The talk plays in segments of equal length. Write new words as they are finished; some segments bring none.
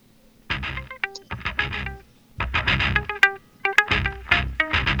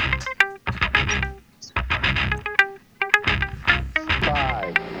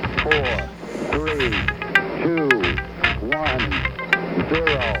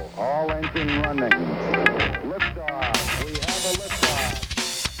All engine running. Liftoff. We have a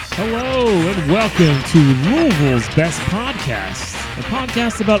liftoff. Hello and welcome to Louisville's Best Podcast, a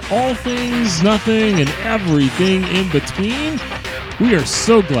podcast about all things, nothing, and everything in between. We are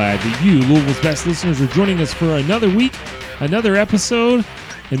so glad that you, Louisville's Best listeners, are joining us for another week, another episode,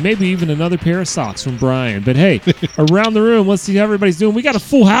 and maybe even another pair of socks from Brian. But hey, around the room, let's see how everybody's doing. We got a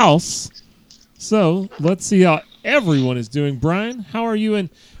full house, so let's see how everyone is doing. Brian, how are you? And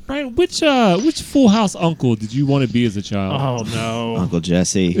Brian, which Full House uncle did you want to be as a child? Oh, no. Uncle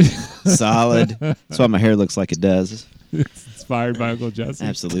Jesse. Solid. That's why my hair looks like it does. It's inspired by Uncle Jesse.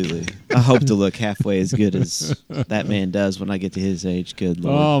 Absolutely. I hope to look halfway as good as that man does when I get to his age. Good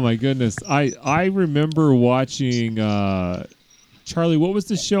Lord. Oh, my goodness. I remember watching, Charlie, what was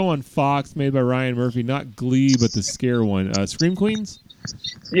the show on Fox made by Ryan Murphy? Not Glee, but the scare one. Scream Queens?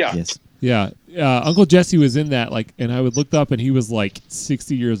 Yeah. Yes. Yeah. Uncle Jesse was in that, and I would look up, and he was,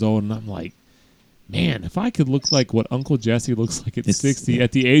 60 years old, and I'm like, man, if I could look like what Uncle Jesse looks like at 60,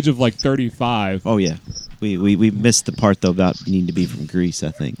 at the age of, 35. Oh, yeah. We missed the part, though, about needing to be from Greece, I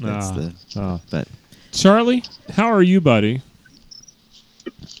think. That's But Charlie, how are you, buddy?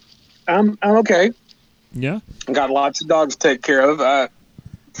 I'm okay. Yeah? I got lots of dogs to take care of.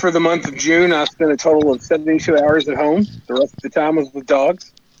 For the month of June, I spent a total of 72 hours at home. The rest of the time was with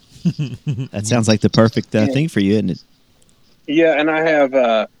dogs. that sounds like the perfect thing for you, isn't it? Yeah, and I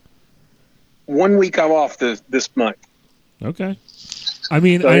have 1 week I'm off this month. Okay. I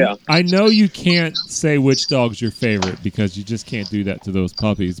mean, So, yeah. I know you can't say which dog's your favorite because you just can't do that to those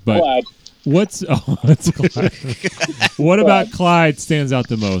puppies. But Glad. that's Clyde. What about Clyde stands out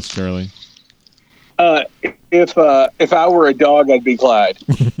the most, Charlie? If I were a dog, I'd be Clyde.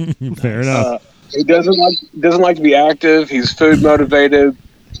 Fair enough. He doesn't like to be active. He's food motivated.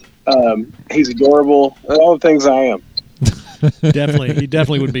 He's adorable. All the things I am. He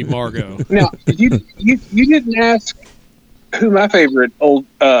definitely would be Margot. Now, you didn't ask who my favorite old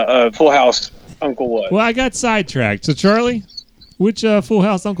Full House uncle was. Well, I got sidetracked. So, Charlie, which Full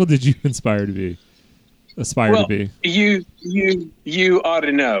House uncle did you aspire to be? To be? You ought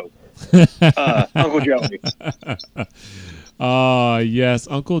to know. Uncle Joey. Yes,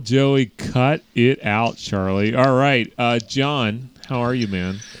 Uncle Joey, cut it out, Charlie. All right, John, how are you,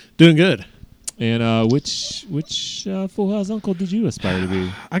 man? Doing good. And which Full House uncle did you aspire to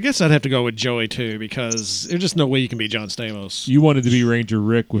be? I guess I'd have to go with Joey, too, because there's just no way you can be John Stamos. You wanted to be Ranger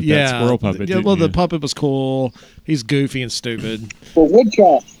Rick with that squirrel puppet, Yeah, didn't well, you? the puppet was cool. He's goofy and stupid. Well,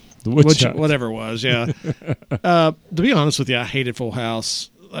 Woodchuck. The woodchuck. Whatever it was, yeah. To be honest with you, I hated Full House.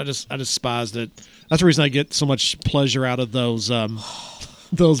 I despised it. That's the reason I get so much pleasure out of those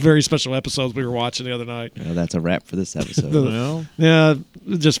very special episodes we were watching the other night. Well, that's a wrap for this episode. Well, Yeah,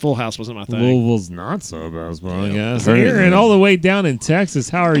 just Full House wasn't my thing. Louisville's not so basketball, I guess. Very Aaron, nice. all the way down in Texas,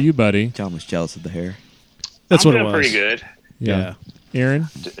 how are you, buddy? John was jealous of the hair. That's I'm what it doing was. pretty good. Yeah. Aaron?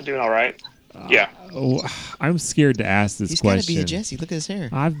 Doing all right. Yeah. Oh, I'm scared to ask this He's got to question. be a Jesse. Look at his hair.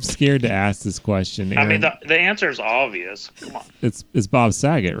 I'm scared to ask this question. I Aaron. mean, the answer is obvious. Come on. It's Bob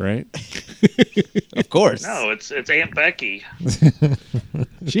Saget, right? Of course. No, it's Aunt Becky.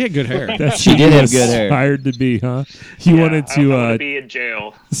 She had good hair. That's She who did you have good hair. aspired to be, huh? You Yeah, wanted I to. want to be in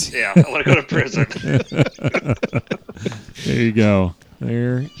jail. Yeah, I want to go to prison. There you go.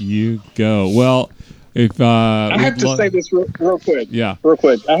 There you go. Well, if I have to say this real quick. Yeah. Real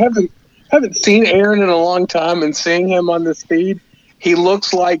quick. I haven't seen Aaron in a long time, and seeing him on this feed, he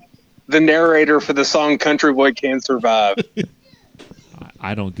looks like the narrator for the song "Country Boy Can't Survive."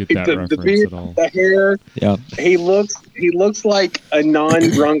 I don't get that the reference beard, at all. the hair. Yeah. He looks like a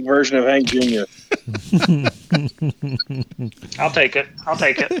non-drunk version of Hank Jr. I'll take it.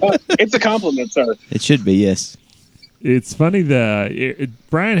 It's a compliment, sir. It should be, yes. It's funny that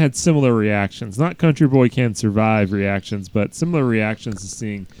Brian had similar reactions, not Country Boy Can't Survive reactions, but similar reactions to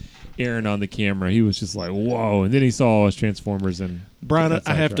seeing Aaron on the camera. He was just like, "Whoa!" And then he saw us Transformers and Brian, got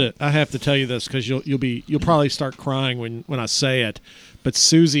I have sidetracked. to tell you this because you'll probably start crying when I say it. But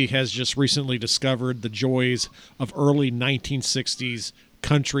Susie has just recently discovered the joys of early 1960s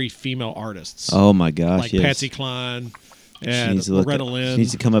country female artists, Oh, my gosh, like yes. Patsy Cline She and needs to look Loretta up- Lynn. She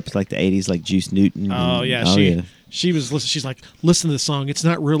needs to come up to like the 80s, like Juice Newton. Oh and- yeah, she was listening. She's like, listen to the song. It's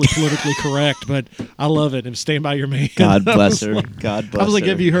not really politically correct, but I love it. And Stand By Your Man. God I bless was her. like- God bless I was like,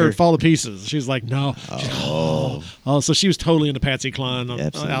 her. have you heard Fall to Pieces? She was like, no. Oh. Oh, so she was totally into Patsy Cline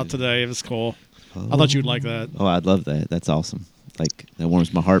Absolutely. out today. It was cool. I thought you'd like that. Oh, I'd love that. That's awesome. Like, that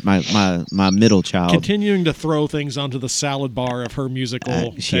warms my heart. My middle child. Continuing to throw things onto the salad bar of her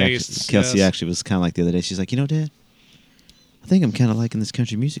musical tastes. Kelsey yes. actually was kind of like the other day. She's like, Dad, I think I'm kind of liking this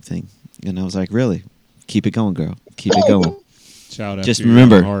country music thing. And I was like, really? Keep it going, girl. Keep it going. Child after Just your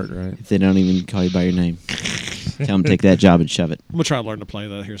remember. own heart, right? If they don't even call you by your name, tell them take that job and shove it. I'm gonna try to learn to play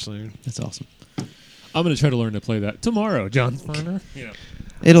that here soon. That's awesome. I'm going to try to learn to play that tomorrow, John Furner.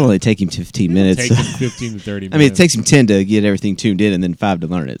 It'll only take him 15 minutes. Take him 15 to 30 minutes. I mean, it takes him 10 to get everything tuned in and then 5 to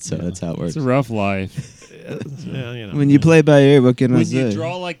learn it. So that's how it works. It's a rough life. Yeah, you know. When you play by ear, what can I When say? you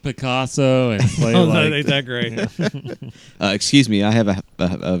draw like Picasso and play Oh, like... no, it ain't that great. Excuse me, I have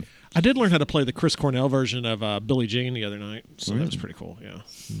a I did learn how to play the Chris Cornell version of Billie Jean the other night, so that was pretty cool. Yeah,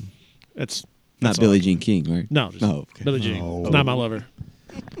 it's not that's Billie all. Jean King, right? No, just Oh, okay. Billie Jean. Oh. It's not my lover.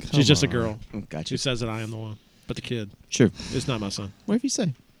 She's just a on. girl. Oh, gotcha. She says that I am the one, but the kid Sure. is not my son. Whatever you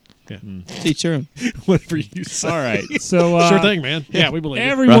say. Yeah, Teach your own. whatever you say. All right, so... Sure thing, man. Yeah, we believe it.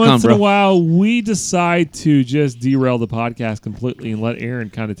 Every Rock once on, in a bro. while, we decide to just derail the podcast completely and let Aaron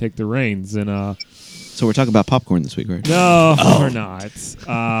kind of take the reins. And So we're talking about popcorn this week, right? no, we're not.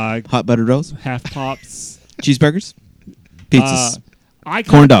 Hot buttered rolls, Half pops, cheeseburgers, pizzas, I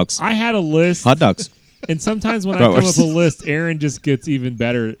corn dogs, I had a list, hot dogs. and sometimes when I Bratwurst. come up with a list, Aaron just gets even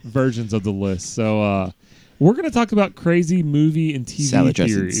better versions of the list. So we're going to talk about crazy movie and TV Salad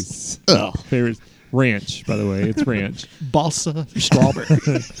theories. dressings. Favorites. Ranch, by the way, it's ranch. Balsa strawberry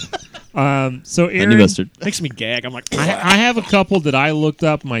So Honey Aaron, mustard. makes me gag. I'm like, I have a couple that I looked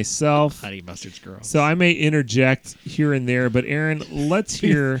up myself. honey mustard's gross. So I may interject here and there, but Aaron, let's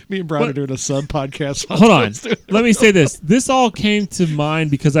hear. Me and Brian are what- doing a sub podcast. Hold on. Let me say this. This all came to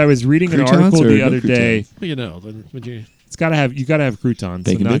mind because I was reading an Croutons article or the no other day. croutons? Well, you know, then would you? It's got to have you got to have croutons.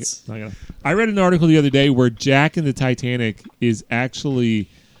 Bacon bits? I read an article the other day where Jack and the Titanic is actually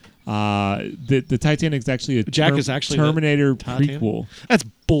the Titanic's actually a Jack is actually the Terminator Titanic? prequel. That's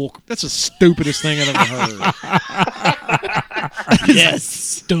bull. That's the stupidest thing I've ever heard.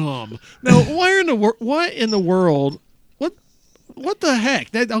 Yes, dumb. No, why in the what in the world? What the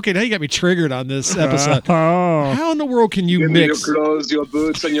heck? Okay, now you got me triggered on this episode. Oh. How in the world can you Give me your mix? clothes, your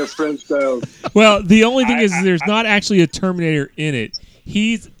boots, and your French toast. Well, the only thing is there's not actually a Terminator in it.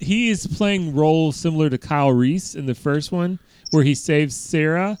 He is playing roles similar to Kyle Reese in the first one where he saves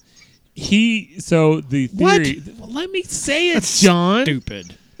Sarah. So the theory. Well, let me say it, John.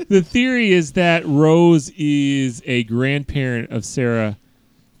 Stupid. The theory is that Rose is a grandparent of Sarah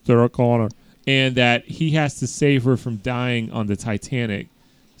Connor, and that he has to save her from dying on the Titanic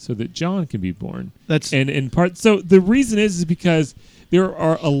so that John can be born. That's And in part, so the reason is because there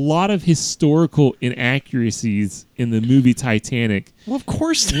are a lot of historical inaccuracies in the movie Titanic. well, of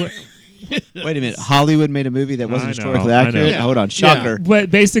course. Wait a minute. Hollywood made a movie that wasn't I know, historically I know. accurate? Yeah. Hold on. Shocker. But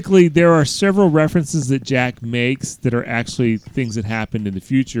basically, there are several references that Jack makes that are actually things that happened in the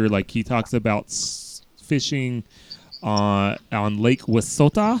future. Like he talks about fishing on Lake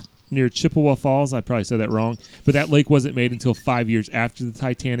Wissota near Chippewa Falls. I probably said that wrong, but that lake wasn't made until 5 years after the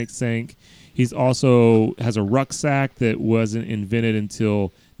Titanic sank. He's also has a rucksack that wasn't invented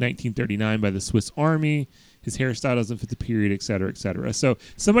until 1939 by the Swiss Army. His hairstyle doesn't fit the period, et cetera, et cetera. So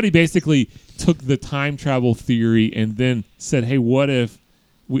somebody basically took the time travel theory and then said, hey, what if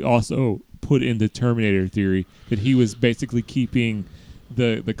we also put in the Terminator theory that he was basically keeping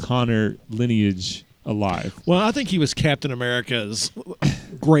the Connor lineage alive? Well, I think he was Captain America's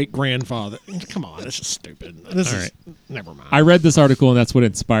great grandfather. Come on, this is stupid. This All is right. never mind. I read this article, and that's what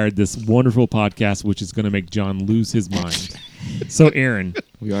inspired this wonderful podcast, which is going to make John lose his mind. So, Aaron,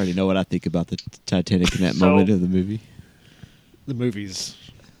 We already know what I think about the Titanic in that So- moment of the movie. The movies.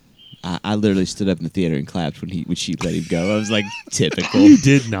 I literally stood up in the theater and clapped when she let him go. I was like, typical. you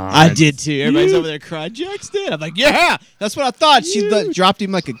did not. I did too. Everybody's You- over there crying. Jack's dead. I'm like, yeah, that's what I thought. She dropped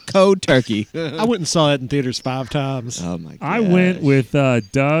him like a cold turkey. I went and saw that in theaters 5 times. Oh my god! I went with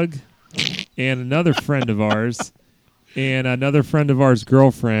Doug and another friend of ours and another friend of ours'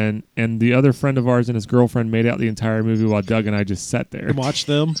 girlfriend, and the other friend of ours and his girlfriend made out the entire movie while Doug and I just sat there. And watch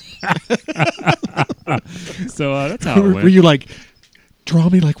them. So that's how it Were went. you like, draw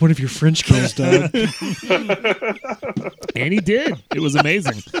me like one of your French girls, Doug? And he did. It was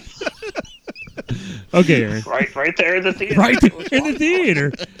amazing. Okay, Aaron. Right there in the theater. Right It was in the fun.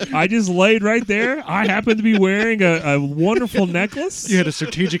 theater. I just laid right there. I happened to be wearing a wonderful necklace. You had a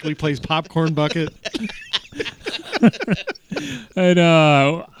strategically placed popcorn bucket. And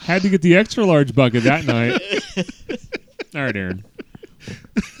had to get the extra large bucket that night. All right, Aaron.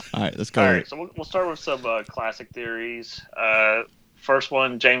 All right, let's go. All right, so we'll start with some classic theories. First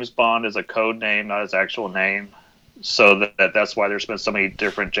one, James Bond is a code name, not his actual name. So that's why there's been so many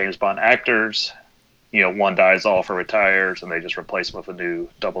different James Bond actors. You know, one dies off or retires, and they just replace him with a new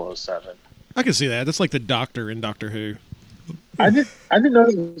 007. I can see that. That's like the Doctor in Doctor Who. I didn't know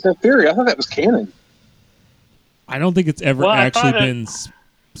that was a theory. I thought that was canon. I don't think it's ever Well, I actually thought it- been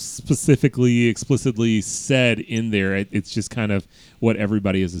specifically, explicitly said in there. It's just kind of what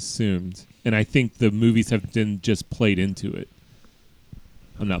everybody has assumed. And I think the movies have been just played into it.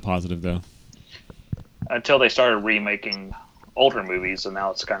 I'm not positive, though. Until they started remaking older movies, and now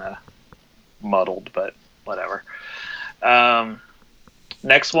it's kind of muddled, but whatever.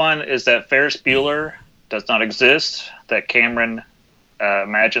 Next one is that Ferris Bueller does not exist, that Cameron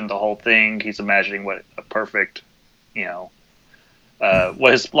imagined the whole thing. He's imagining what a perfect,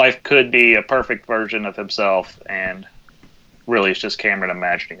 what his life could be, a perfect version of himself, and really it's just Cameron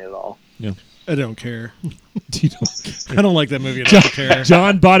imagining it all. Yeah. I don't care. You don't I don't like that movie. I don't care.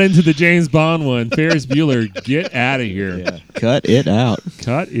 John bought into the James Bond one. Ferris Bueller, get out of here. Yeah. Cut it out.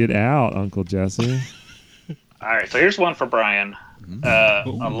 Cut it out, Uncle Jesse. All right, so here's one for Brian.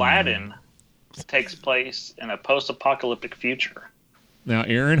 Aladdin takes place in a post-apocalyptic future. Now,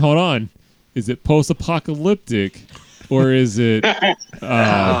 Aaron, hold on. Is it post-apocalyptic or is it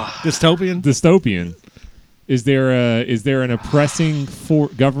dystopian? Is there an oppressing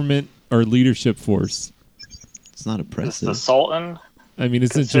government or leadership force? It's not Is oppressive. the Sultan I mean,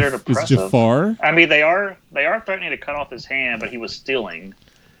 is considered oppressive? Jafar? I mean, they are threatening to cut off his hand, but he was stealing.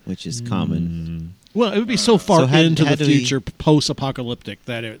 Which is common. Well, it would be so far So how into the do we- future, post-apocalyptic,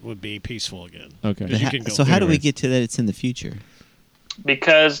 that it would be peaceful again. Okay. Because you can go So how do we anyways. get to that it's in the future?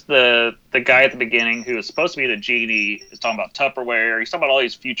 Because the guy at the beginning, who is supposed to be the genie, is talking about Tupperware. He's talking about all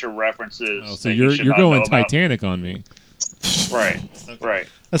these future references. Oh, so that you you're should not going know about. Titanic on me. Right, right.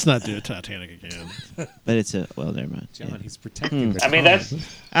 Let's not do Titanic again. But it's well, never mind. John, he's protecting the I mean, cause.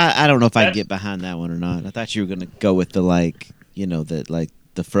 that's I don't know if I can That- get behind that one or not. I thought you were going to go with the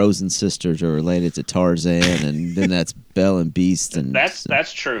the Frozen sisters are related to Tarzan, and then that's Belle and Beast, and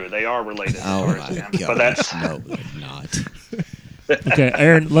that's true. They are related. to oh my Tarzan, god, but that's no, they're not. Okay,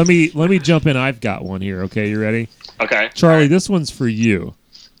 Aaron, let me jump in. I've got one here. Okay, you ready? okay. Charlie, this one's for you.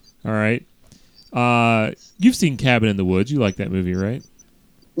 All right. You've seen Cabin in the Woods. You like that movie, right?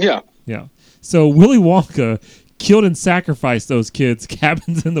 Yeah. Yeah. So Willy Wonka killed and sacrificed those kids,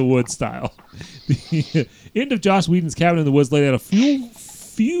 Cabins in the Woods style. The end of Joss Whedon's Cabin in the Woods laid out a few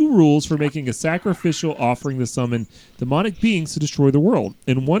rules for making a sacrificial offering to summon demonic beings to destroy the world.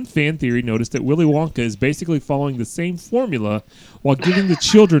 And one fan theory noticed that Willy Wonka is basically following the same formula while giving the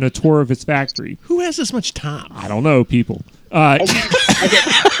children a tour of his factory. Who has this much time? I don't know, people.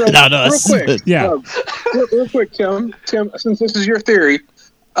 So, Not real us. quick, Yeah. real quick, Tim, since this is your theory,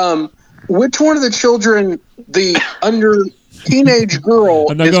 which one of the children, the under teenage girl,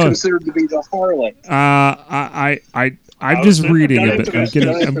 I'm not is going. considered to be the harlot? I'm just reading it, but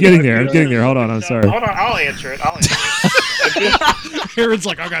I'm getting there. Hold on, I'm sorry. Hold on, I'll answer it. Aaron's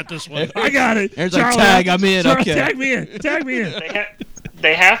like, I got this one. I got it. Aaron's like, Charlie, tag, I'm in. Charlie, Okay. Tag me in.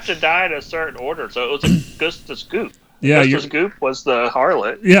 They have to die in a certain order. So it was Augustus Goop. Yeah, Augustus Goop was the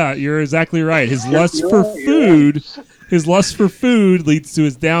harlot. Yeah, you're exactly right. His lust You're for right, you're food leads to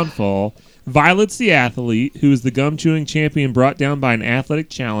his downfall. Violet's the athlete, who is the gum-chewing champion brought down by an athletic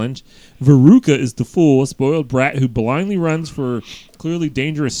challenge. Veruca is the fool, a spoiled brat who blindly runs for clearly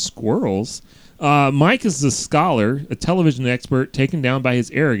dangerous squirrels. Mike is the scholar, a television expert taken down by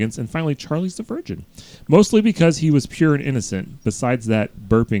his arrogance. And finally, Charlie's the virgin, mostly because he was pure and innocent, besides that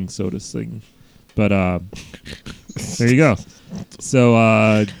burping soda thing. But there you go. So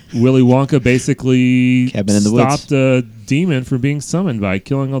Willy Wonka basically Cabin in the Woods. stopped a demon from being summoned by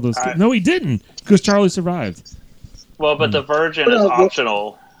killing all those kids. No, he didn't, because Charlie survived. Well, but the virgin is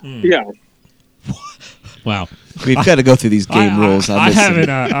optional. Yeah. Wow. We've got to go through these game rules. I missed haven't.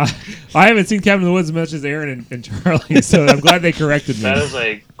 them. I haven't seen Cabin in the Woods as much as Aaron and Charlie, so I'm glad they corrected me. That is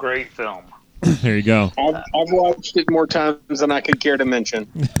a great film. There you go. I've watched it more times than I could care to mention.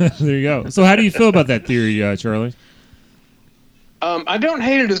 There you go. So, how do you feel about that theory, Charlie? I don't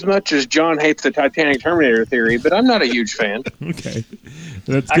hate it as much as John hates the Titanic Terminator theory, but I'm not a huge fan. Okay,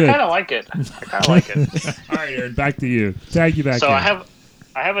 that's I good. kind of like it. All right, Aaron, back to you. Tag you back. So in.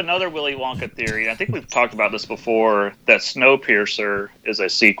 I have another Willy Wonka theory. I think we've talked about this before. That Snowpiercer is a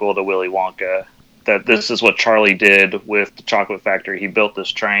sequel to Willy Wonka. That this is what Charlie did with the Chocolate Factory. He built this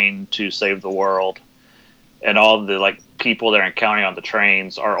train to save the world, and all the people that are counting on the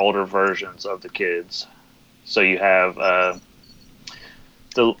trains are older versions of the kids. So you have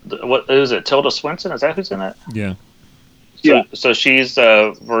what is it? Tilda Swinton? Is that who's in it? Yeah. So she's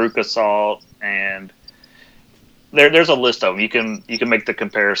Veruca Salt, and there's a list of them. You can make the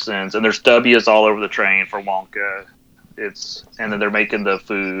comparisons, and there's W's all over the train for Wonka. And then they're making the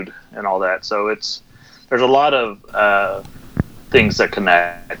food and all that. So there's a lot of things that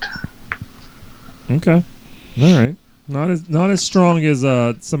connect. Okay. All right. Not as strong as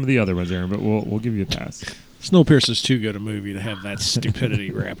some of the other ones, Aaron, but we'll give you a pass. Snowpiercer's too good a movie to have that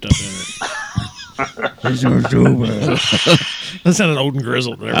stupidity wrapped up in it. That sounded old and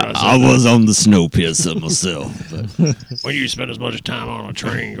grizzled. Whenever I said that. was on the Snowpiercer myself. But When you spend as much time on a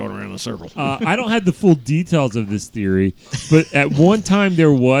train going around in a circle. I don't have the full details of this theory, but at one time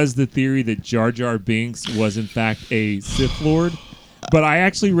there was the theory that Jar Jar Binks was in fact a Sith Lord. But I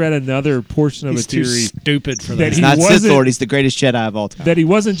actually read another portion of He's a too theory stupid for that that. he's he not Sith wasn't- Lord. He's the greatest Jedi of all time. that he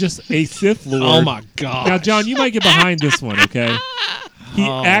wasn't just a Sith Lord. Oh my god! Now, John, you might get behind this one, okay? He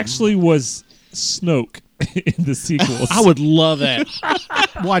actually was Snoke in the sequels. I would love that.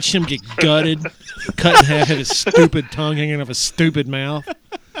 Watch him get gutted, cut in half, have his stupid tongue hanging off his stupid mouth.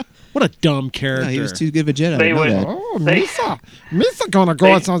 What a dumb character! No, he was too good of a Jedi. They I know would- that. Oh, They- Misa gonna go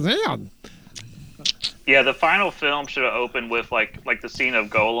They- outside there. Yeah, the final film should have opened with like the scene of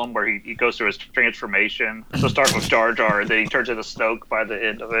Golem where he goes through his transformation. So start with Jar Jar, and then he turns into Snoke by the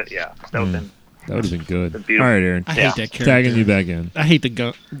end of it. Yeah, that would have been That would have been good. All Beautiful. right, Aaron. I Yeah. hate that character. Tagging you back in. I hate the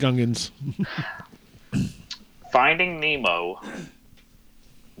Gungans. Finding Nemo.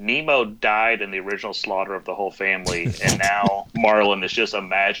 Nemo died in the original slaughter of the whole family, and now Marlin is just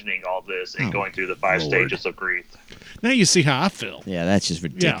imagining all this and going through the 5 Lord. stages of grief. Now you see how I feel. Yeah, that's just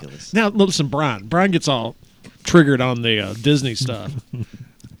ridiculous. Yeah. Now listen, Brian. Brian gets all triggered on the Disney stuff. Disney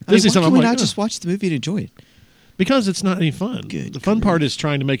Why stuff. can I'm we like, not "Ugh," just watch the movie and enjoy it? because it's not any fun. Good the fun grief. part is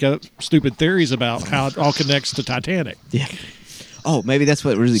trying to make up stupid theories about how it all connects to Titanic. Yeah. Oh, maybe that's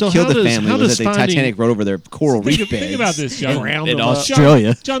what really So killed how the does- family how was does that the finding- Titanic rode over their coral reef beds. Think about this, John. Round in them up.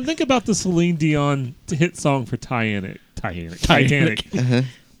 Australia. John, think about the Celine Dion hit song for Titanic. Titanic.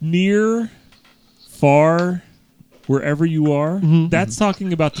 Near, far, wherever you are. That's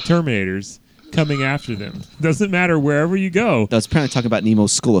talking about the Terminators coming after them. Doesn't matter wherever you go. That's apparently talking about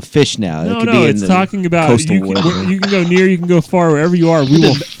Nemo's school of fish now. It No, could no, be in it's the talking about coastal you can, whatever. you can go near, you can go far, wherever you are. We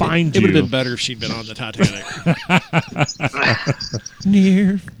will find It would you. have been better if she'd been on the Titanic.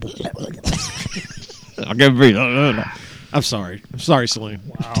 Near. I'll give it. I'm sorry. I'm sorry, Celine.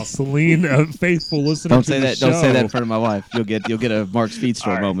 Wow, Celine, a faithful listener. Don't to say the that. Don't say that in show. front of my wife. You'll get a Mark Speedstorm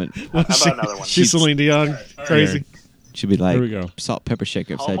All right. moment. How about another one? She's Celine Dion. Crazy. Should be like Here we go. salt, pepper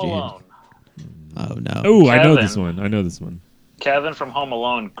shaker Home upside your head. Alone. Oh no. Oh, I know Kevin. this one. I know this one. Kevin from Home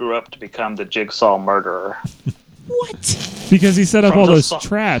Alone grew up to become the Jigsaw murderer. Because he set up From all the those song.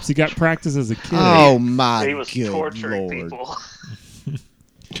 traps. He got practice as a kid. Oh my He was good torturing lord! people.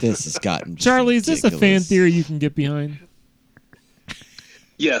 This has gotten just Charlie, is this a fan ridiculous. theory you can get behind?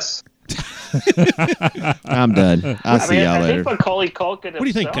 Yes. I'm done. I'll see y'all I later. think Macaulay Culkin do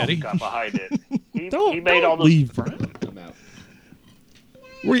you think, himself Teddy? got behind it. He Don't, made all don't those. leave, Brian.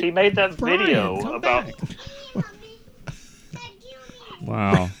 He made that Brian, video come about. back.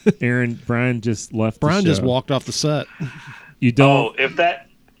 Wow, Aaron, Brian just left. Brian the just show. walked off the set. You don't. Oh,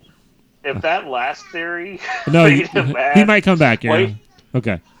 if that last theory no, made him mad, he might come back, Aaron.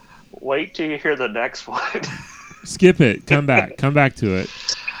 Okay, wait till you hear the next one. skip it. Come back. Come back to it.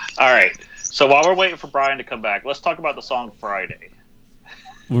 All right. So while we're waiting for Brian to come back, let's talk about the song Friday.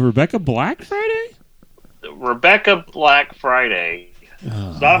 With Rebecca Black Friday? Rebecca Black Friday.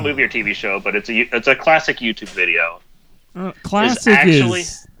 It's not a movie or TV show, but it's a classic YouTube video. Classic actually-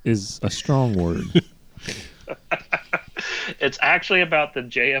 is a strong word. It's actually about the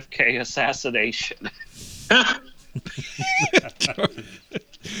JFK assassination.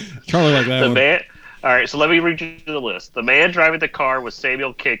 Charlie like that The one. man. All right, so let me read you the list. The man driving the car was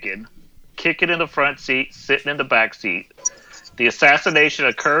Samuel Kickin in the front seat, sitting in the back seat. The assassination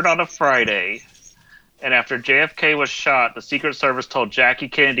occurred on a Friday, and after JFK was shot, the Secret Service told Jackie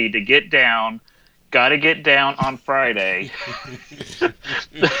Kennedy to get down. Got to get down on Friday.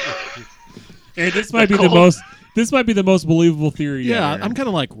 Hey, this might be the most. This might be the most believable theory. yet, Yeah, Aaron. I'm kind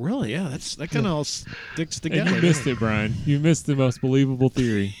of like, really? Yeah, that kind of all sticks And together. you missed it, Brian. You missed the most believable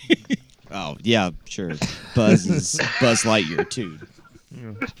theory. Oh yeah, sure. Buzz is Buzz Lightyear too.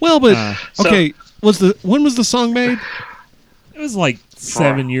 Well, but okay, when was the song made? It was like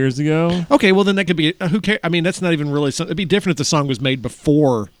 7 years ago. Okay, well then that could be who cares? I mean, that's not even really. It'd be different if the song was made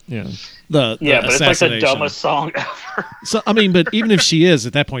before Yeah. the Yeah, but it's like the assassination. dumbest song ever. So I mean, but even if she is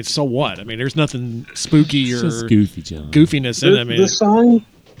at that point, so what? I mean, there's nothing spooky It's or just goofy, John. goofiness in it. I mean, The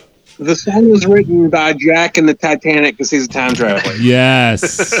song was written by Jack in the Titanic because he's a time traveler.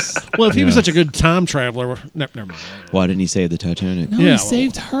 Yes. well, if he was Yeah. such a good time traveler, never mind. Why didn't he save the Titanic? No, Yeah, he well-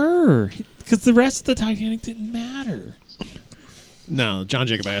 saved her because the rest of the Titanic didn't matter. No, John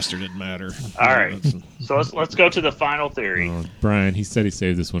Jacob Astor didn't matter. All right, so let's go to the final theory. Oh, Brian, he said he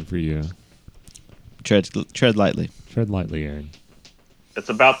saved this one for you. Tread lightly. Tread lightly, Aaron. It's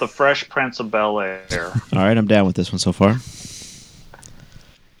about the Fresh Prince of Bel-Air. All right, I'm down with this one so far.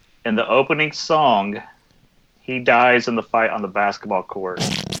 In the opening song, he dies in the fight on the basketball court,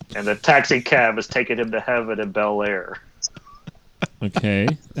 and the taxi cab is taking him to heaven in Bel Air. Okay.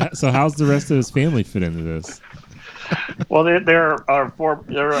 So how's the rest of his family fit into this? Well, there are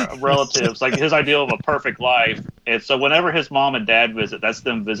relatives, like his ideal of a perfect life. And so whenever his mom and dad visit, that's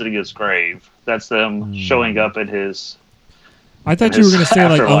them visiting his grave. That's them showing up at his. I thought you were going to say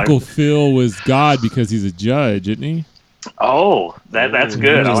like afterlife. Uncle Phil was God because he's a judge, isn't he? Oh, that's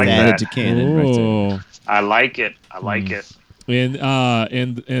good. I Just like added that. to canon right there. Oh. I like it. I like it.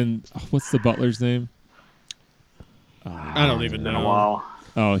 And what's the butler's name? I don't even In a know. while.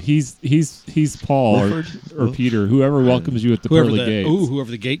 Oh, he's Paul or Peter, whoever welcomes you at the Whoever pearly the gates. whoever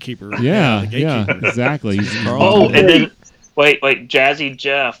the gatekeeper. Yeah, the yeah, gatekeeper. exactly. He's Oh, and then wait, Jazzy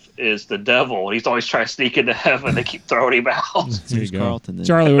Jeff is the devil. He's always trying to sneak into heaven. They keep throwing him out. There you Here's go. Carlton then.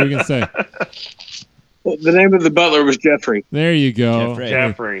 Charlie, what are you gonna say? Well, the name of the butler was Jeffrey. There you go. Jeffrey.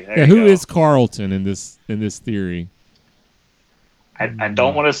 Jeffrey. There Yeah, you who go. is Carlton in this theory? I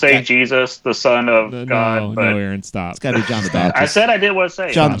don't want to say Jesus, the Son of God, but no, Aaron, stop. It's got to be John the I Baptist. said I did want to say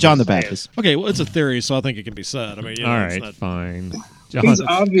it. John the Say it. Baptist. Okay, well, it's a theory, so I think it can be said. I mean, you know, All it's right, not- fine. John, He's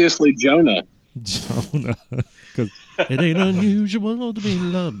obviously Jonah. Jonah. 'Cause- It ain't unusual to be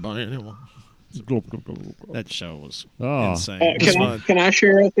loved by anyone. That show was Oh. insane. It was fun. Can I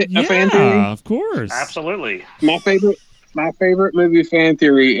share a fan yeah, theory? of course. Absolutely. My favorite movie fan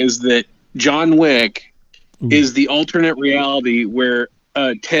theory is that John Wick Ooh. is the alternate reality where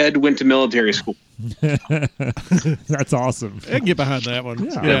Ted went to military school. That's awesome. I can get behind that one.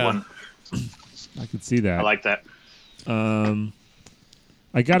 Yeah. Good one. I could see that. I like that.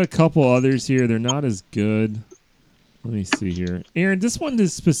 I got a couple others here. They're not as good. Let me see here. Aaron, this one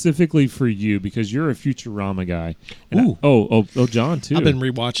is specifically for you because you're a Futurama guy. And Ooh. John, too. I've been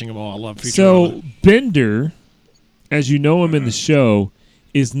rewatching them all. I love Futurama. So, Bender, as you know him in the show,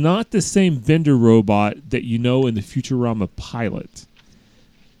 is not the same Bender robot that you know in the Futurama pilot.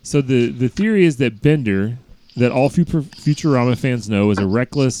 So the theory is that Bender, that all Futurama fans know, is a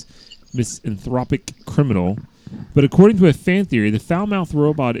reckless, misanthropic criminal. But according to a fan theory, the foul-mouthed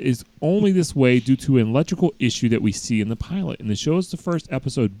robot is only this way due to an electrical issue that we see in the pilot. In the show's first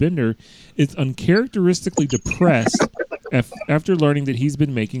episode, Bender is uncharacteristically depressed after learning that he's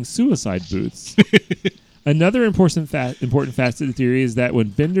been making suicide booths. Another important facet of the theory is that when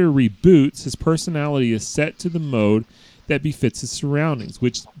Bender reboots, his personality is set to the mode that befits his surroundings,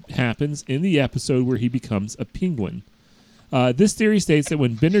 which happens in the episode where he becomes a penguin. This theory states that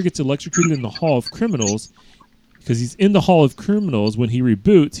when Bender gets electrocuted in the Hall of Criminals, because he's in the Hall of Criminals, when he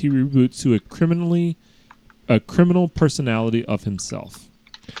reboots to a criminal personality of himself.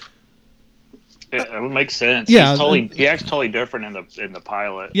 It would make sense. Yeah, He acts totally different in the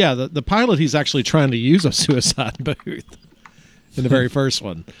pilot. yeah, the pilot, he's actually trying to use a suicide booth in the very first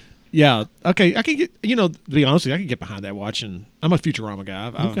one. Yeah, okay, I can get, to be honest with you, I can get behind that watching. I'm a Futurama guy.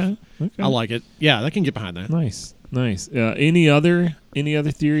 Okay. I like it. Yeah, I can get behind that. Nice. Any other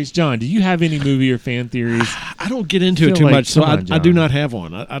theories, John? Do you have any movie or fan theories? I don't get into it Feel too like- much, so come on, I do John. not have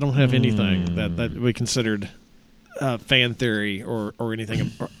one. I don't have anything that we considered fan theory or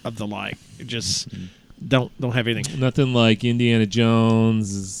anything of the like. It just don't have anything. Nothing like Indiana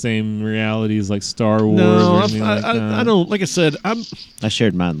Jones, same reality as like Star Wars. No, or anything like that? I don't. Like I said, I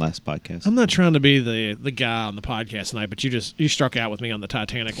shared mine last podcast. I'm not trying to be the guy on the podcast tonight, but you struck out with me on the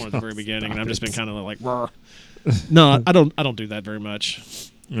Titanic one at the very beginning, and I've just been kind of like, "Rrr." No, I don't do that very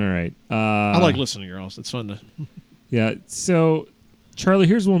much. All right. I like listening to girls. It's fun to. Yeah. So, Charlie,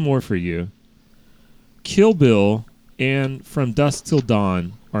 here's one more for you. Kill Bill and From Dusk Till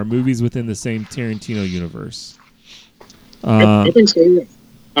Dawn are movies within the same Tarantino universe. I think so. Yeah.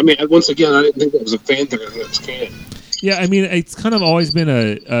 I mean, once again, I didn't think that was a fan theory. That was canon. Yeah, I mean, it's kind of always been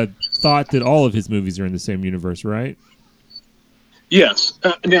a thought that all of his movies are in the same universe, right? Yes.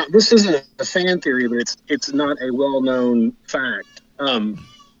 Now, this isn't a fan theory, but it's not a well-known fact.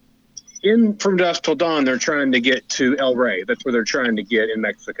 In From Dusk Till Dawn, they're trying to get to El Rey. That's where they're trying to get in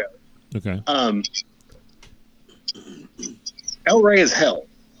Mexico. Okay. El Rey is hell.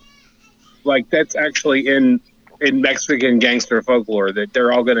 Like, that's actually in Mexican gangster folklore, that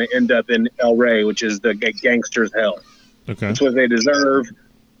they're all going to end up in El Rey, which is the gangster's hell. Okay. That's what they deserve.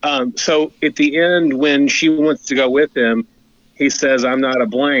 So at the end, when she wants to go with him, he says, I'm a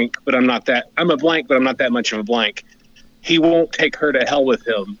blank, but I'm not that much of a blank. He won't take her to hell with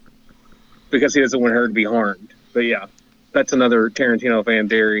him because he doesn't want her to be harmed. But yeah, that's another Tarantino fan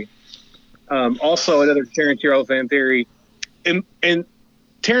theory. Also another Tarantino fan theory. And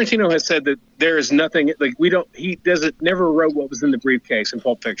Tarantino has said that there is nothing, like, never wrote what was in the briefcase in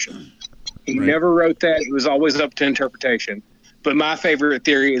Pulp Fiction. He Right. never wrote that. It was always up to interpretation. But my favorite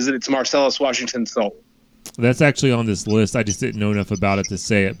theory is that it's Marcellus Washington's soul. That's actually on this list. I just didn't know enough about it to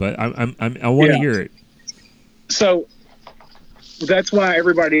say it, but I want to Yeah. hear it. So that's why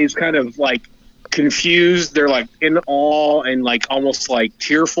everybody's kind of like confused. They're like in awe and like almost like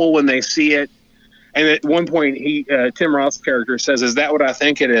tearful when they see it. And at one point, Tim Roth's character says, "Is that what I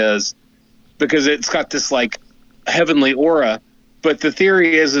think it is?" Because it's got this like heavenly aura. But the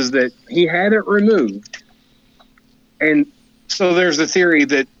theory is that he had it removed, and so there's the theory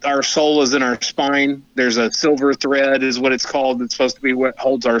that our soul is in our spine. There's a silver thread, is what it's called. It's supposed to be what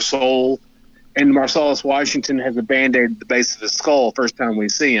holds our soul. And Marcellus Washington has a Band-Aid at the base of his skull first time we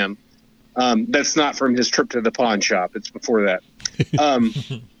see him. That's not from his trip to the pawn shop. It's before that.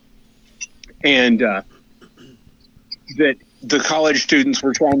 And that the college students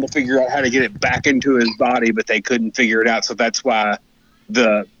were trying to figure out how to get it back into his body, but they couldn't figure it out. So that's why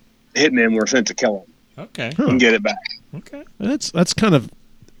the hitmen were sent to kill him Okay. and get it back. Okay. That's kind of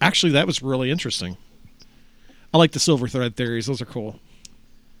actually that was really interesting. I like the silver thread theories; those are cool.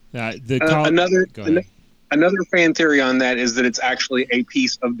 Another Go ahead. another fan theory on that is that it's actually a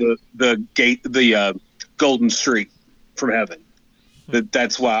piece of the golden street from heaven.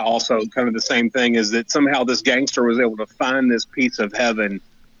 That's why also kind of the same thing is that somehow this gangster was able to find this piece of heaven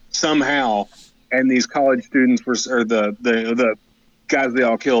somehow, and these college students or the guys they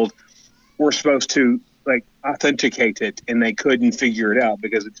all killed were supposed to like authenticate it, and they couldn't figure it out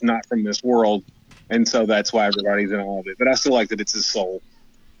because it's not from this world, and so that's why everybody's in all of it. But I still like that it's his soul.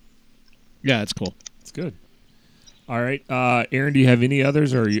 Yeah, it's cool. It's good. All right, Aaron, do you have any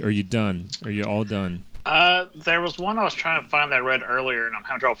others, or are you done? Are you all done? There was one I was trying to find that I read earlier, and I'm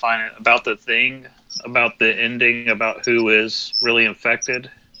having trouble finding it, about the thing, about the ending, about who is really infected.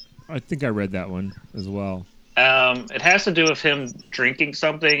 I think I read that one as well. It has to do with him drinking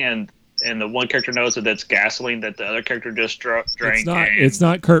something, and the one character knows that that's gasoline that the other character just drank. It's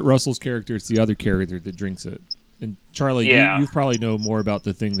not Kurt Russell's character. It's the other character that drinks it. And Charlie, Yeah. you probably know more about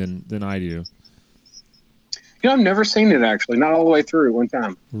the thing than I do. You know, I've never seen it actually, not all the way through at one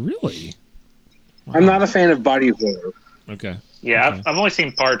time. Really? I'm not a fan of body horror. Okay. Yeah, Okay. I've only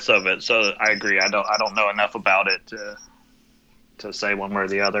seen parts of it, so I agree. I don't know enough about it to say one way or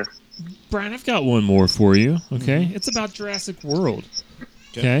the other. Brian, I've got one more for you. Okay, it's about Jurassic World.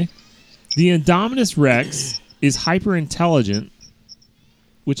 Okay, the Indominus Rex is hyper intelligent,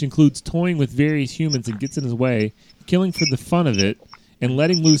 which includes toying with various humans and gets in his way, killing for the fun of it, and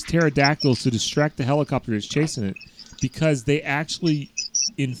letting loose pterodactyls to distract the helicopter that's chasing it, because they actually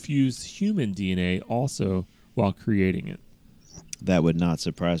infused human DNA also while creating it. That would not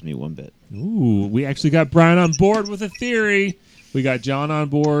surprise me one bit. Ooh, we actually got Brian on board with a theory. We got John on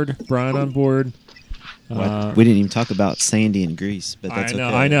board, Brian on board. We didn't even talk about Sandy and Grease, but that's okay.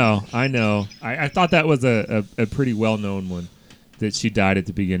 I know. I thought that was a pretty well-known one, that she died at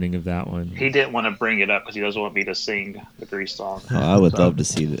the beginning of that one. He didn't want to bring it up because he doesn't want me to sing the Grease song. Oh, I would love to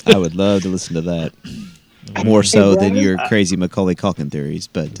see that. I would love to listen to that. More so than your crazy Macaulay Culkin theories,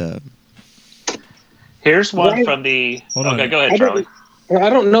 but Here's one Right. from the. Hold on. Okay, go ahead, Charlie. I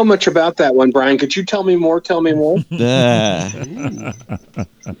don't know much about that one, Brian. Could you tell me more? Tell me more. I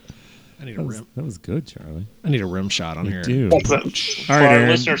need a rim. That was good, Charlie. I need a rim shot on here. Dude. But All for right, our Aaron.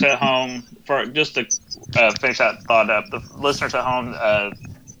 listeners at home, for just to finish that thought up, the listeners at home,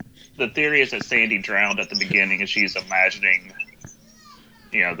 the theory is that Sandy drowned at the beginning, and she's imagining,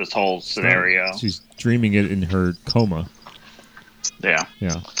 this whole scenario. She's dreaming it in her coma. Yeah.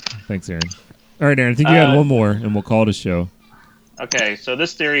 Yeah. Thanks, Aaron. All right, Aaron. I think you had one more, and we'll call it a show. Okay, so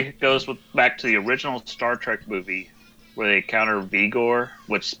this theory goes back to the original Star Trek movie, where they encounter Vigor,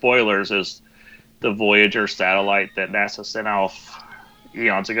 which, spoilers, is the Voyager satellite that NASA sent off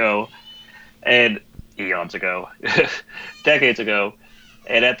decades ago.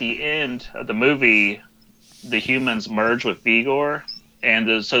 And at the end of the movie, the humans merge with Vigor.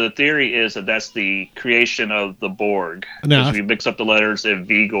 And so the theory is that that's the creation of the Borg. Now, Because if you mix up the letters in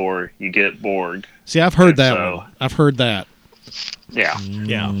Vigor, you get Borg. See, I've heard that So- one. I've heard that. Yeah.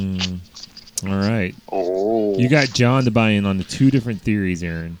 Yeah. All right. Oh. You got John to buy in on the two different theories,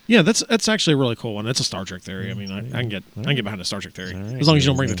 Aaron. Yeah, that's actually a really cool one. It's a Star Trek theory. I mean, I can get behind a Star Trek theory All right. as long as you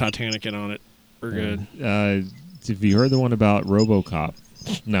don't bring the Titanic in on it. We're good. Have you heard the one about RoboCop?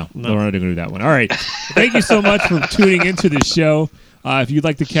 No, we're not going to do that one. All right. Thank you so much for tuning into the show. If you'd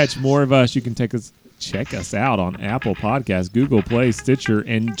like to catch more of us, you can check us out on Apple Podcasts, Google Play, Stitcher,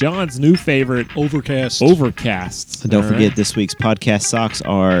 and John's new favorite, Overcast. and don't forget this week's podcast socks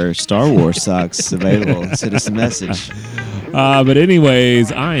are Star Wars socks available. Send us a message. But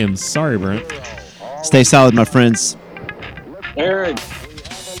anyways, I am sorry, Brent. Stay solid, my friends. Aaron.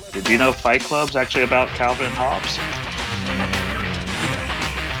 Did you know Fight Club's actually about Calvin and Hobbes?